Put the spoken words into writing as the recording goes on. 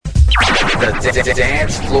The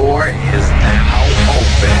dance floor is now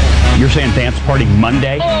open. You're saying dance party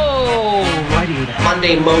Monday? Oh, righty.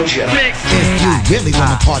 Monday Mojo. If you really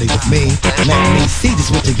wanna party with me, let me see just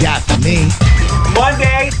what you got for me.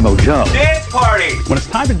 Monday Mojo. Dance Party. When it's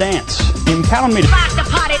time to dance, you can count on me to rock the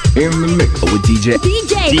party. in the mix with DJ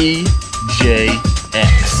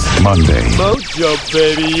X. Monday Mojo,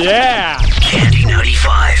 baby, yeah. Candy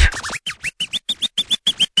 95.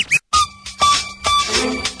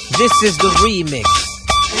 This is the remix.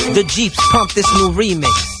 The Jeeps pump this new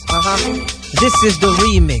remix. This is the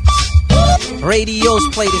remix. Radios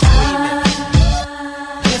play this remix.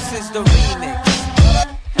 This is the remix.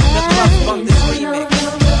 The clubs pump this remix.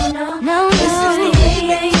 This is the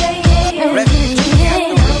remix. Refugees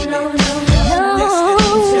have the remix.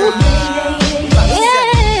 Destiny's Child.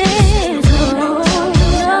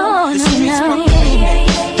 The streets pump the remix. This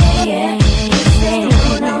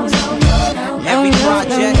is the remix. Every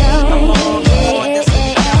project, come on, this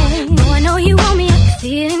is No, I know you want me, I can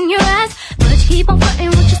see it in your eyes. But you keep on flirting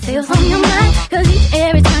with your sales on your mind. Cause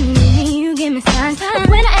every time you meet me, you give me signs. But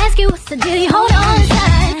when I ask you what's the deal, you hold on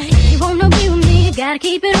tight. If you wanna be with me, you gotta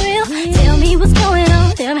keep it real. Tell me what's going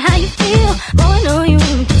on, tell me how you feel. Oh, I know you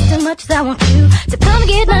want me just as much as I want you. So come and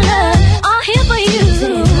get my love, all here for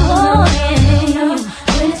you. Oh, yeah.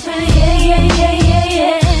 When it's really yeah.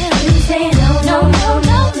 When you say no.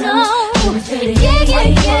 When it's really yeah.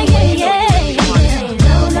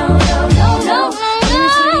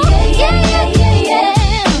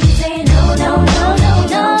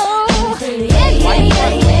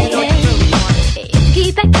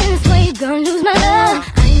 Gonna lose my love.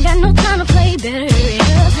 I ain't got no time to play. Better hurry up.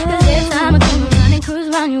 Cause every time I come around and cruise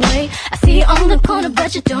around your way, I see you on the corner,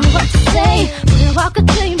 but you don't know what to say. When I walk up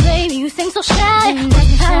to you, baby, you seem so shy.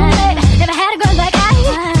 Never had a girl like I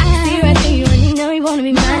can see right through you, and you know you wanna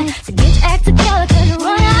be mine. So get your act together, cause you're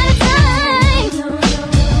running out of time.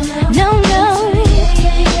 No.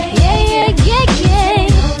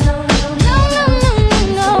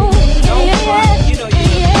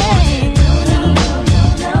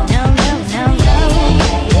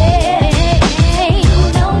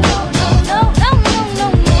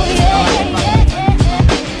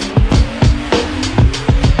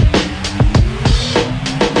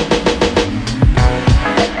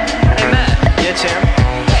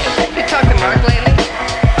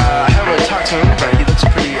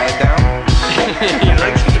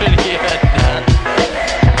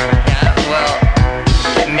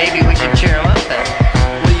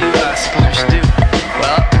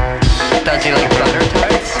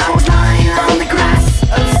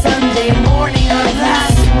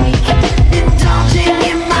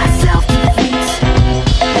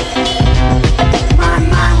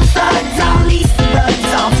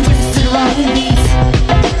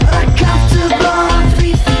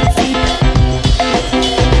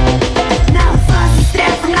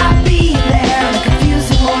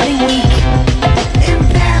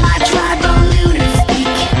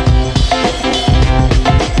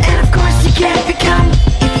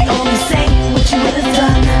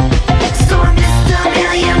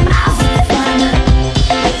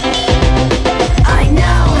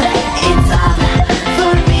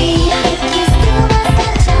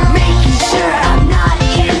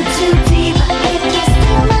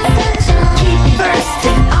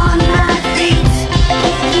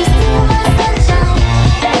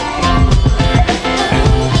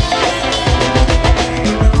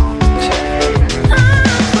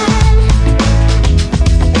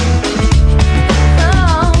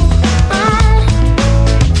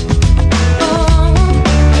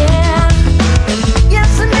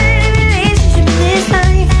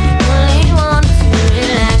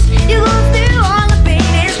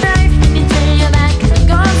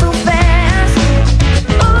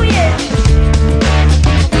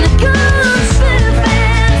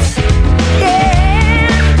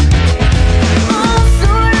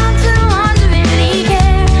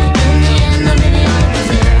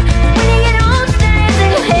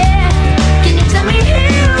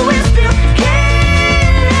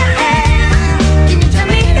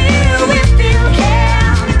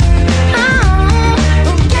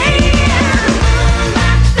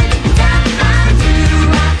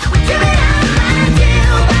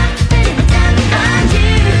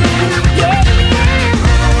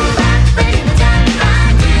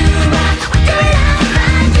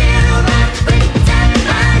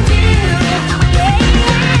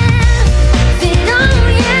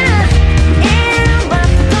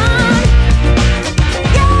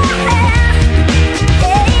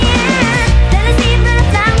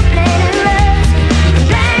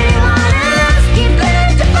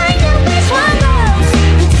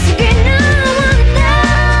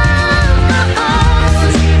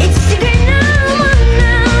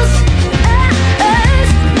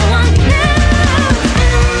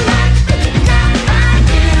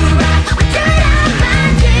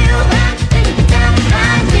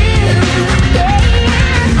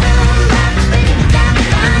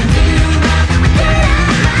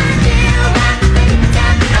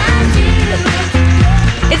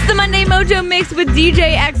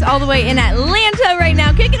 all the way in Atlanta right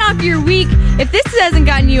now, kicking off your week. If this hasn't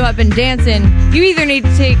gotten you up and dancing, you either need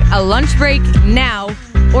to take a lunch break now,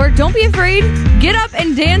 or don't be afraid, get up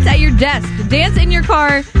and dance at your desk. Dance in your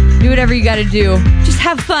car, do whatever you gotta do. Just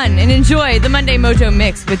have fun and enjoy the Monday Mojo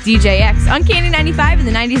Mix with DJ X on Candy 95 and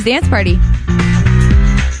the 90s Dance Party.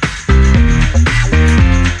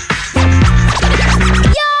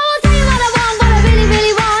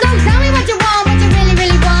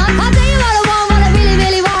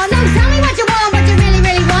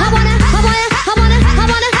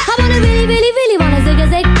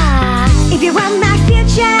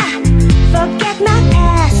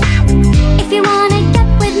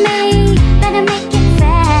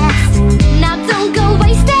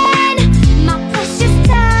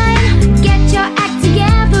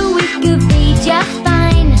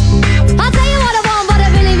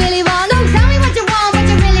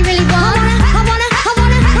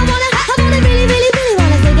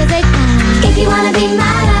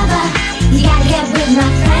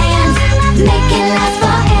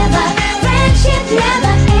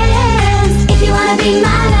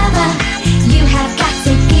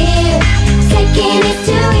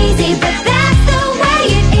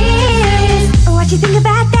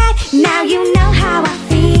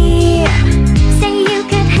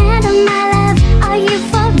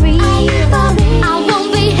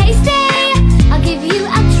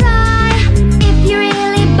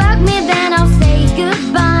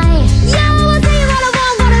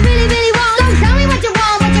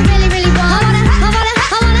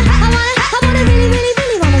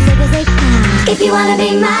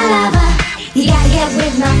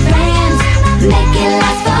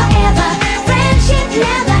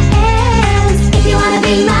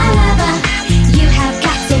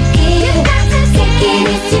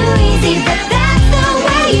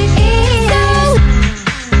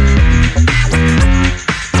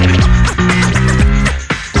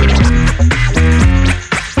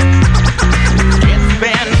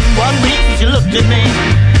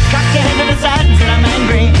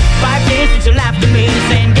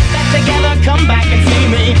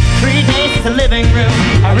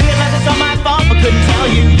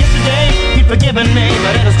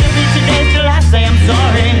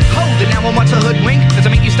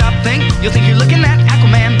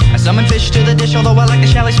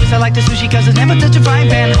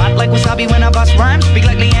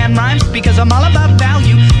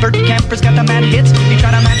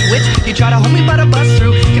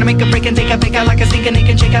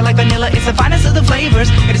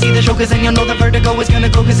 Cause then you'll know the vertigo is gonna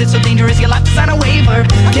go. Cause it's so dangerous, you'll have to sign a waiver.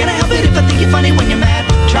 Can't I help it if I think you're funny when you're mad?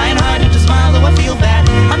 Trying hard not to smile though I feel bad.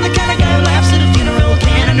 I'm the kind of guy who laughs at a funeral.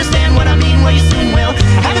 Can't understand what I mean, well you soon will.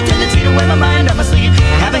 I have a tendency to wear my mind on my sleeve.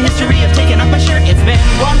 I have a history of taking off my shirt. It's been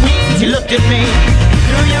 1 week since you looked at me.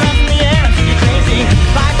 Threw your arms in the air and said you're crazy.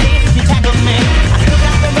 5 days since you tackled me. I still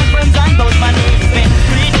got the reference on both my knees. It's been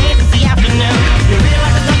 3 days since the afternoon. You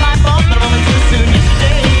realize it's not my fault, but only too soon.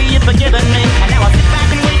 Yesterday you've forgiven me, and now I sit back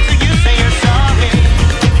and wait till you say you're sorry.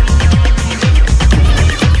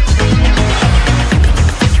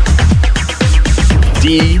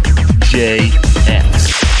 DJ X.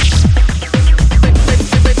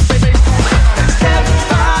 Step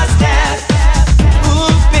by step,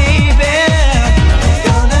 ooh baby,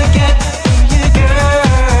 gonna get to you,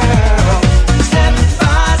 girl. Step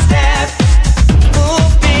by step, ooh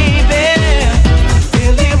baby,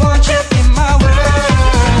 really want you in my world.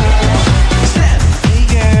 Step, hey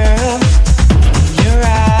girl, in your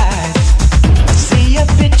eyes, I see a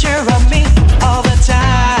picture of me all the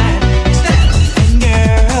time. Step, and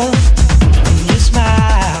girl, when you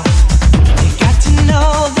smile, you got to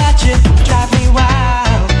know that you drive me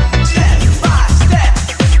wild. Step by step,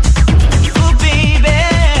 ooh baby,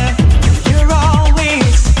 you're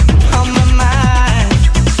always on my mind.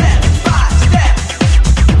 Step by step,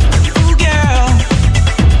 ooh girl,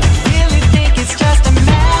 really think it's just a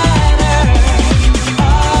matter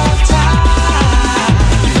of time.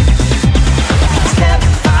 Step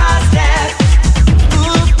by step,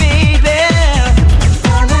 ooh baby,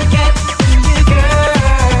 gonna get to you,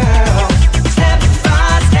 girl. Step by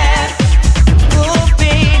step, ooh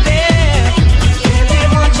baby, really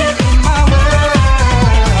want you in my world.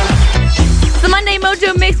 It's the Monday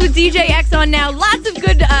Mojo Mix with DJ X on now. Lots of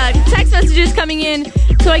good text messages coming in.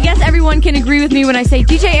 So I guess everyone can agree with me when I say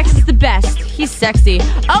DJ X is the best. He's sexy.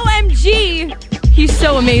 OMG! He's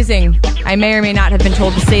so amazing. I may or may not have been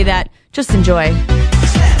told to say that. Just enjoy.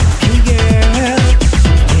 Hey girl,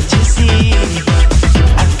 can't you see?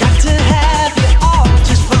 I've got to have you all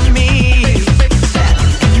just for me.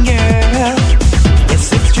 And girl,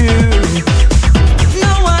 yes it's true.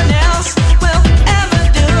 No one else will ever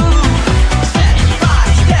do.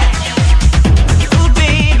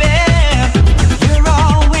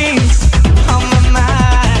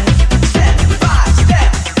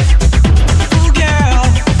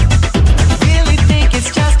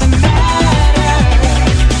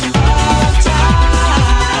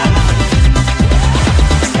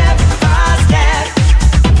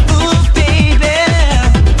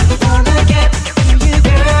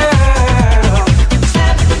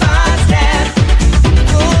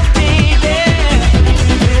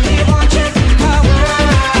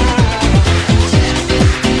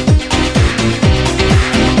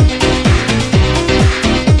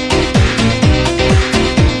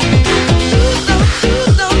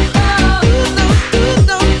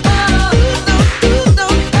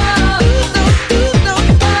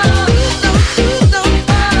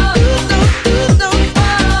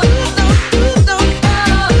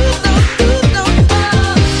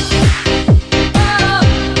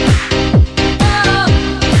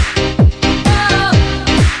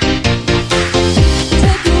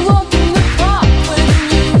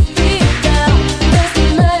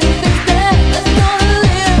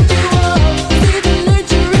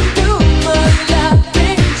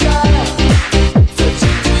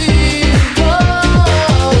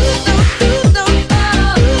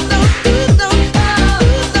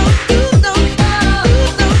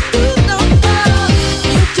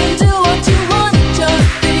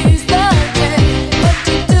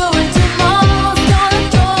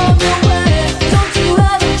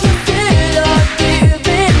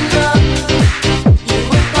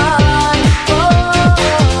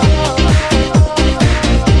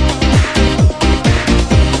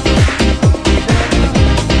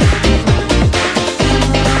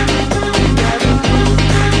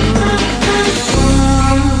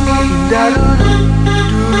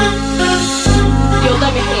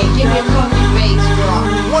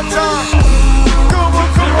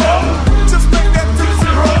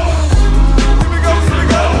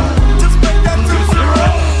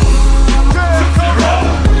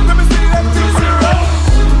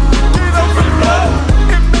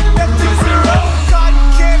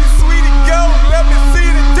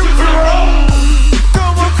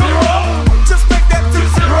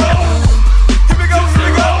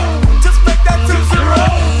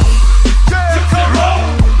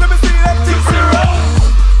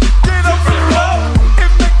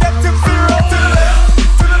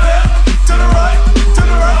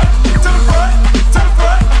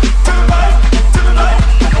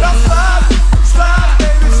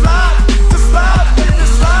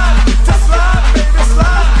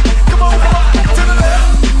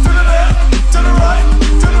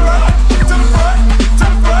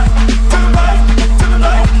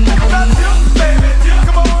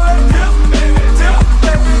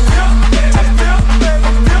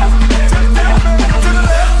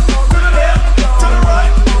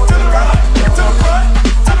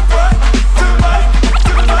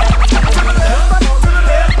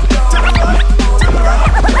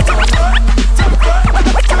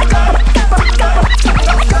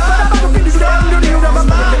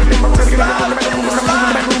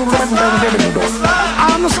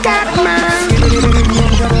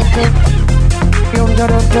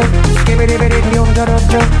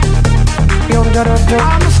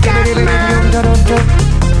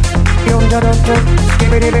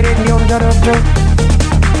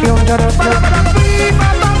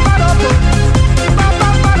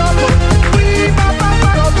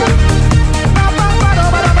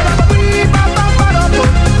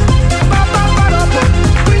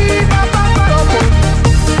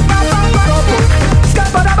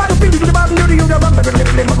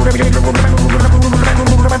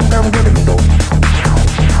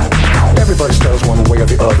 Everybody stutters one way or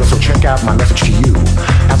the other, so check out my message to you.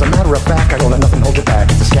 As a matter of fact, I don't let nothing hold you back.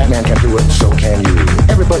 If the scat man can do it, so can you.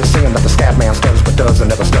 Everybody's saying that the scat man stutters but does and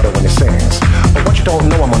never stutter when he sings. But what you don't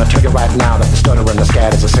know, I'm gonna tell you right now that the stutter and the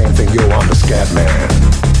scat is the same thing. Yo, I'm the scat man.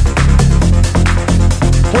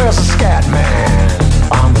 Where's the scat man?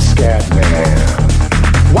 I'm the scat man.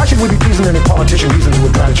 Why should we be pleasing any politician reasons who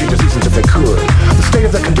would try to change the seasons if they could? The state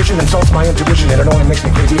of the condition insults my intuition and it only makes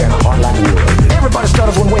me crazy and hard like wood. Everybody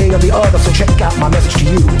stutters one way or the other, so check out my message to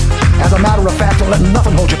you. As a matter of fact, don't let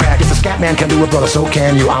nothing hold you back. If the scat man can do it, brother, so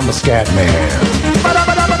can you. I'm the scat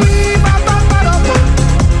man.